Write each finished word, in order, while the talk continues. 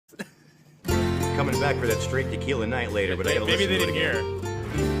coming back for that straight tequila night later, but I gotta maybe listen they to it didn't again.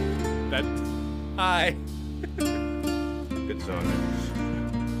 hear. That. Hi. Good song.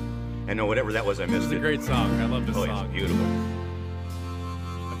 And no, whatever that was, I missed It's it. a great song. I love this Oh, song. it's beautiful.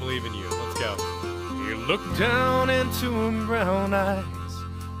 I believe in you. Let's go. He looked down into her brown eyes.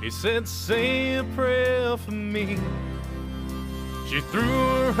 He said, say a prayer for me. She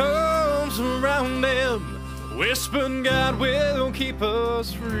threw her arms around him, whispered, God will keep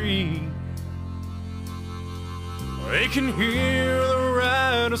us free. They can hear the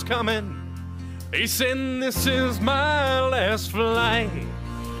riders coming. They said, this is my last flight.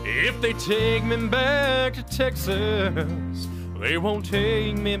 If they take me back to Texas, they won't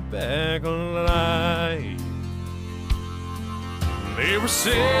take me back alive. There were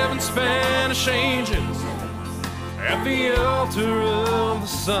 7 Spanish angels at the altar of the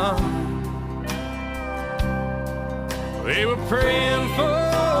sun. They were praying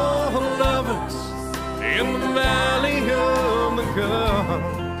for the lovers in the valley of the gun.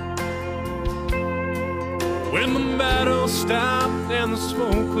 When the battle stopped and the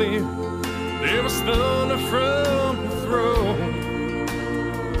smoke cleared, there was thunder from the throne.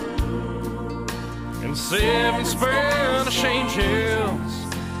 And 7 Spanish angels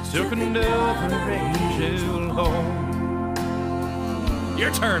took another angel home.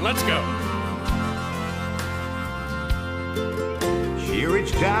 Your turn, let's go. She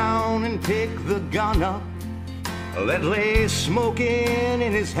reached down and picked the gun up that lay smoking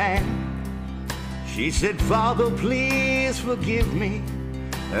in his hand. She said, Father, please forgive me.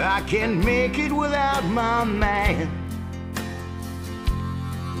 I can't make it without my man.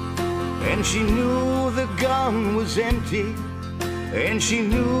 And she knew the gun was empty, and she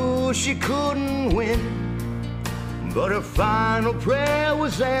knew she couldn't win. But her final prayer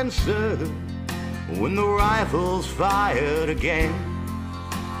was answered when the rifles fired again.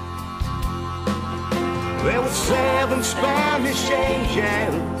 There were 7 Spanish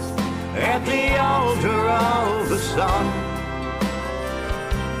angels at the altar of the sun.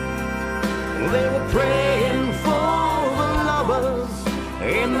 They were praying for the lovers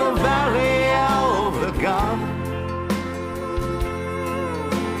in the valley of the gun.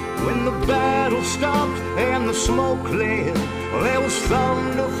 When the battle stopped and the smoke cleared, there was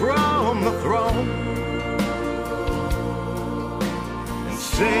thunder from the throne. And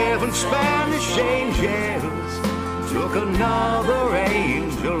 7 Spanish angels took another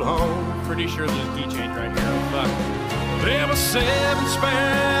angel home. Pretty sure there's a key change right here. Fuck. There were 7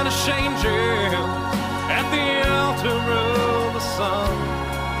 Spanish angels at the altar of the sun.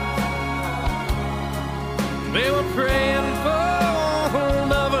 They were praying for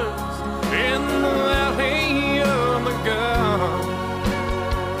lovers in the valley of the gun.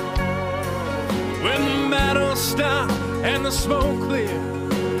 When the battle stopped and the smoke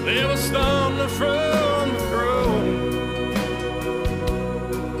cleared, there was thunder from the throne.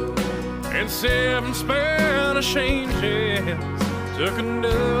 And 7 Spanish angels took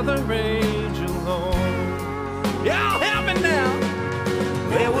another angel home. Y'all help me now.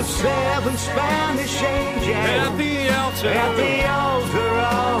 There were 7 Spanish angels At the altar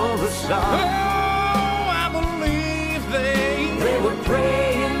of the Oh, sun. I believe They were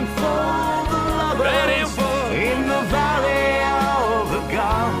praying for the lovers in the valley of the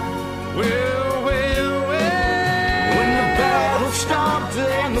gun. Well. When the battle stopped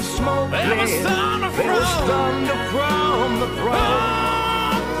and the smoke There was cleared, thunder there was thunder from the throne.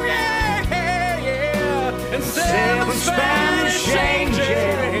 Oh, yeah. And 7 Spanish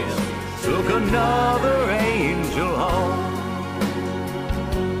angels took another angel home.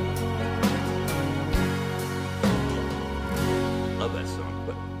 Love that song.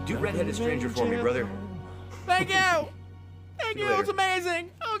 But do Redheaded Stranger for me, brother. Thank you. Thank See you you. It was later.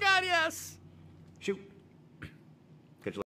 amazing. Oh, God, yes.